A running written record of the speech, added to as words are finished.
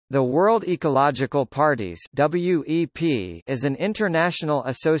The World Ecological Parties (WEP) is an international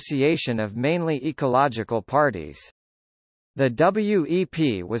association of mainly ecological parties. The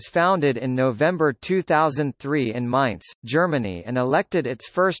WEP was founded in November 2003 in Mainz, Germany and elected its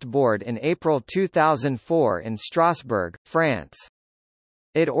first board in April 2004 in Strasbourg, France.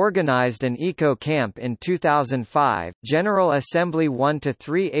 It organized an eco-camp in 2005, General Assembly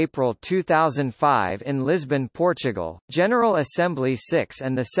 1–3 April 2005 in Lisbon, Portugal, General Assembly 6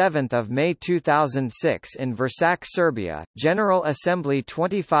 and 7 May 2006 in Vršac, Serbia, General Assembly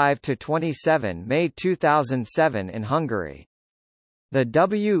 25–27 May 2007 in Hungary. The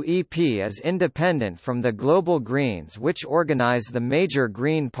WEP is independent from the Global Greens, which organize the major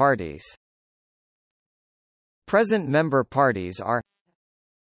Green parties. Present member parties are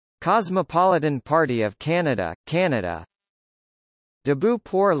Cosmopolitan Party of Canada, Canada; Debout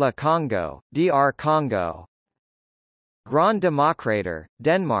pour le Congo, DR Congo; Grand Démocrateur,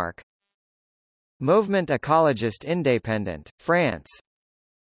 Denmark; Mouvement Écologiste Indépendant, France;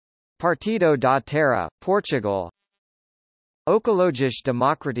 Partido da Terra, Portugal; Ecologisch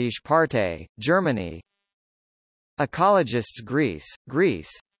Demokratische Partei, Germany; Ecologists Greece,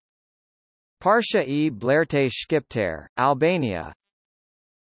 Greece; Partia e Blerté Shqiptar, Albania;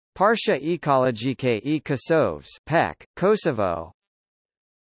 Partia Ecologique e Kosovs, PEC, Kosovo;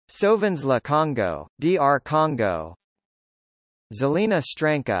 Sovens la Congo, DR Congo; Zelena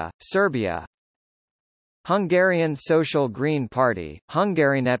Stranka, Serbia; Hungarian Social Green Party,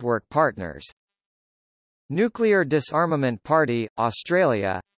 Hungary Network Partners; Nuclear Disarmament Party,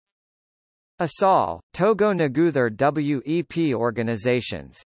 Australia; ASAL, Togo Naguthar WEP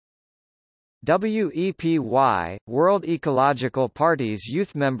organizations. WEPY, World Ecological Parties.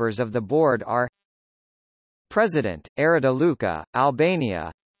 Youth members of the board are President, Arida Luka,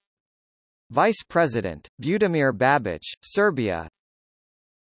 Albania; Vice President, Budimir Babic, Serbia;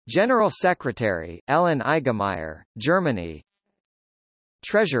 General Secretary, Ellen Eigemeyer, Germany;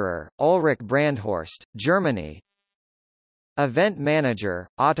 Treasurer, Ulrich Brandhorst, Germany; Event Manager,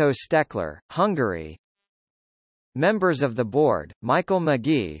 Otto Steckler, Hungary; Members of the board, Michael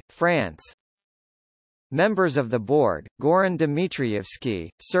McGee, France; Members of the board, Goran Dmitrievski,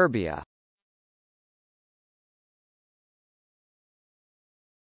 Serbia.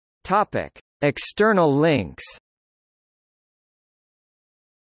 Topic: External links.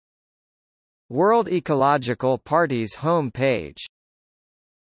 World Ecological Parties home page.